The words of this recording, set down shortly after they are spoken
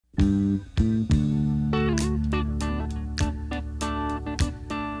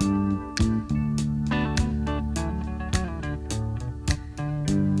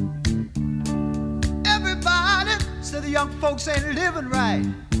young folks ain't living right.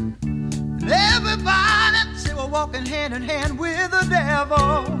 And everybody say we're walking hand in hand with the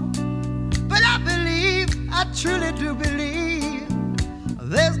devil. But I believe, I truly do believe,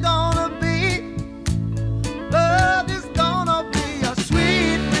 there's gonna be love, is gonna be a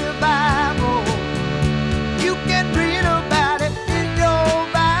sweet revival. You can read about it in your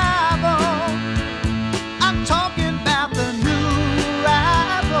Bible. I'm talking about the new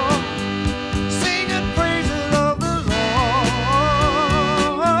arrival, singing praises of the Lord,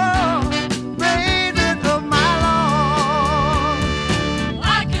 praises of my Lord.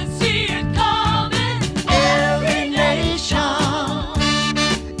 I can see it coming. Every nation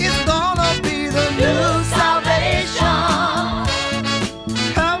is gonna be the new salvation,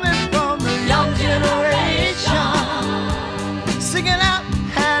 coming from the young generation, singing out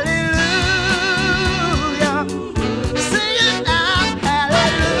hallelujah, singing out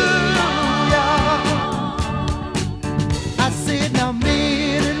hallelujah. I said now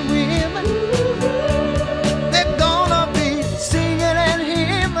men and women, they're gonna be singing and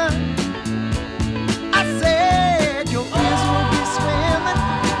hymning. I said your ears will be swimming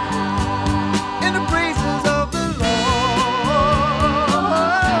in the praises of the Lord,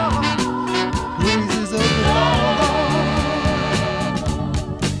 praises of the Lord.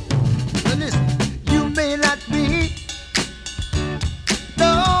 But listen, you may not be,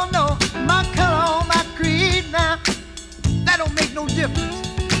 no, my color or my creed now, that don't make no difference.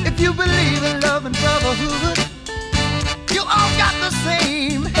 If you believe in love and brotherhood, you all got the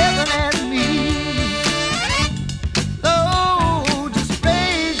same heaven as me. Oh, just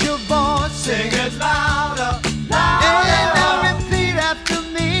raise your voice, sing it louder, louder. And now repeat after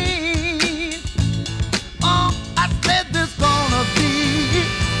me. Oh, I said there's gonna be,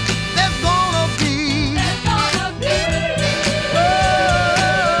 There's gonna be oh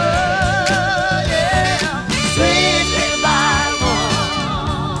yeah, sweet revival.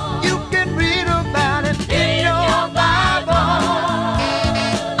 You can read about it in your Bible.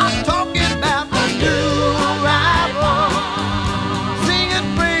 I'm talking about the new arrival, singing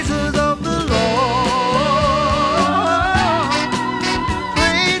praises of the Lord,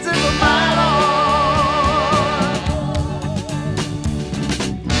 praises of my Lord.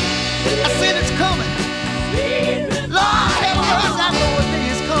 I said it's coming. Lord have mercy, I know a day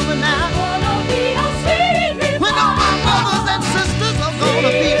is coming now when all my brothers and sisters are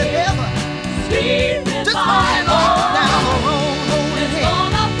gonna be together, just holding on down the road, holding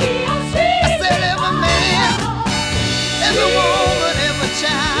hands. I said every man, every woman, every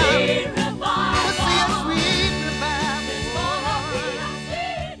child will see a sweet revival.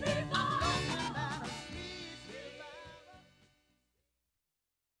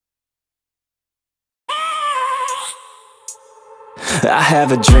 I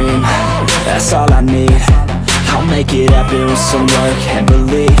have a dream, that's all I need. I'll make it happen with some work and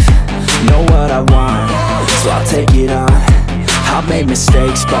belief. Know what I want, so I'll take it on. I've made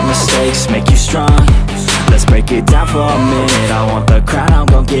mistakes, but mistakes make you strong. Let's break it down for a minute. I want the crown, I'm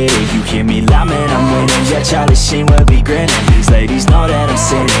gon' get it. You hear me loud, man, I'm winning. Yeah, Charlie Sheen will be grinning. These ladies know that I'm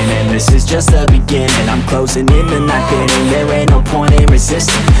sinning, and this is just the beginning. I'm closing in the ninth inning, there ain't no point in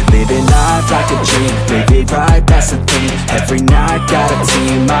resisting. Living life like a dream, live it right, that's the thing. Every night, got a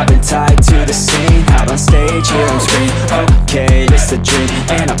team, I've been tied to the scene. Out on stage, hear them scream, okay, this a dream.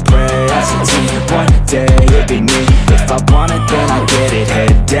 And I pray as a team, one day it'll be me. If I want it, then I get it.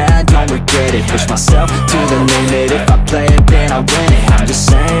 Head down, don't regret it. Push myself to the limit. If I play it, then I win it. I'm just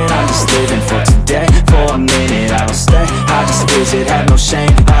saying, I'm just living for today, for a minute. I don't stay, I just visit, have no shame,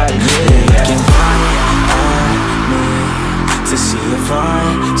 I admit it. Looking right at me to see if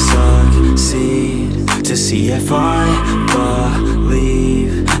I succeed, to see if I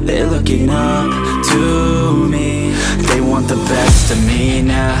believe. They're looking up to me. They want the best of me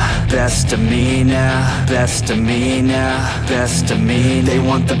now, best of me now, best of me now, best of me. They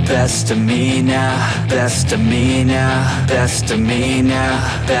want the best of me now, best of me now, best of me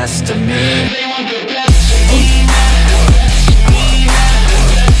now, best of me. They want the best of me now.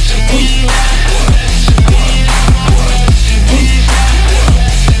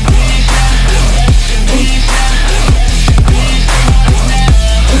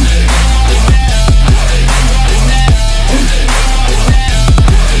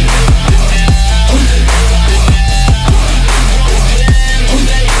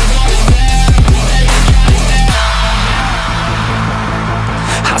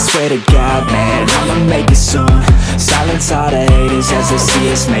 Swear to God, man, I'ma make it soon. Silence all the haters as they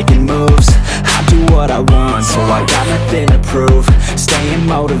see us making moves. I do what I want, so I got nothing to prove. Staying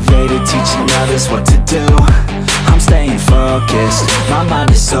motivated, teaching others what to do. I'm staying focused, my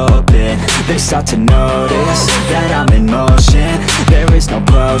mind is open. They start to notice that I'm in motion. There is no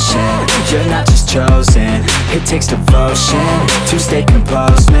potion, you're not just chosen. It takes devotion to stay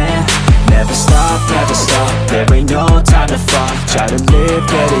composed, man. Never stop, there ain't no time to fall. Try to live,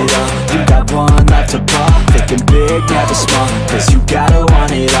 get it all, you got one life to ball. Thinking big, never small, cause you gotta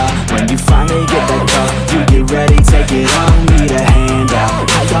want it all. When you finally get that call, you get ready, take it all. Need a hand out,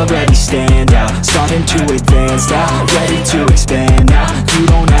 I already stand out. Starting to advance now, ready to expand now. You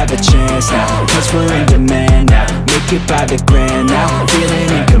don't have a chance now, cause we're in demand now. Make it by the grand now,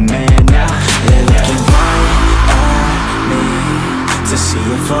 feeling in command now. They're looking right at me to see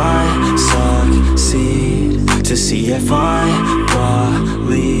if I succeed, to see if I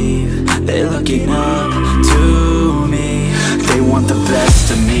believe. They're looking up to me. They want the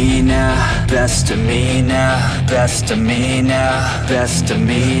best of me now, best of me now, best of me now, best of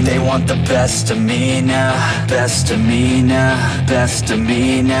me. They want the best of me now, best of me now, best of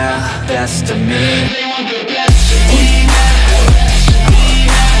me now, best of me. They want the best of me now.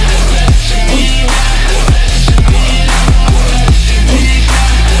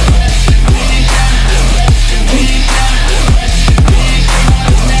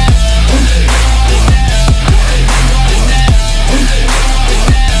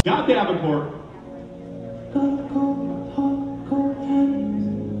 Got Davenport.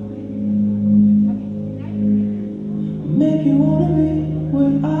 Make you wanna be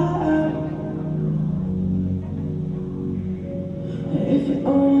where I am. If you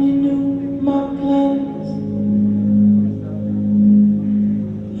only knew my plans,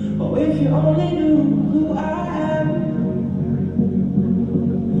 or if you only knew who I am.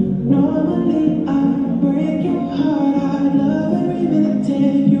 Normally I break your heart, I love every minute,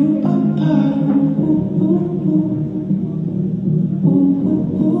 tear you apart. Ooh, ooh, ooh. Ooh, ooh,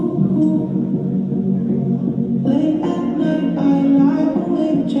 ooh, ooh. Late at night I lie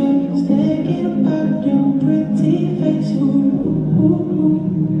awake just thinking about your pretty face. Ooh, ooh, ooh.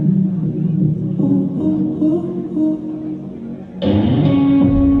 Ooh, ooh, ooh, ooh.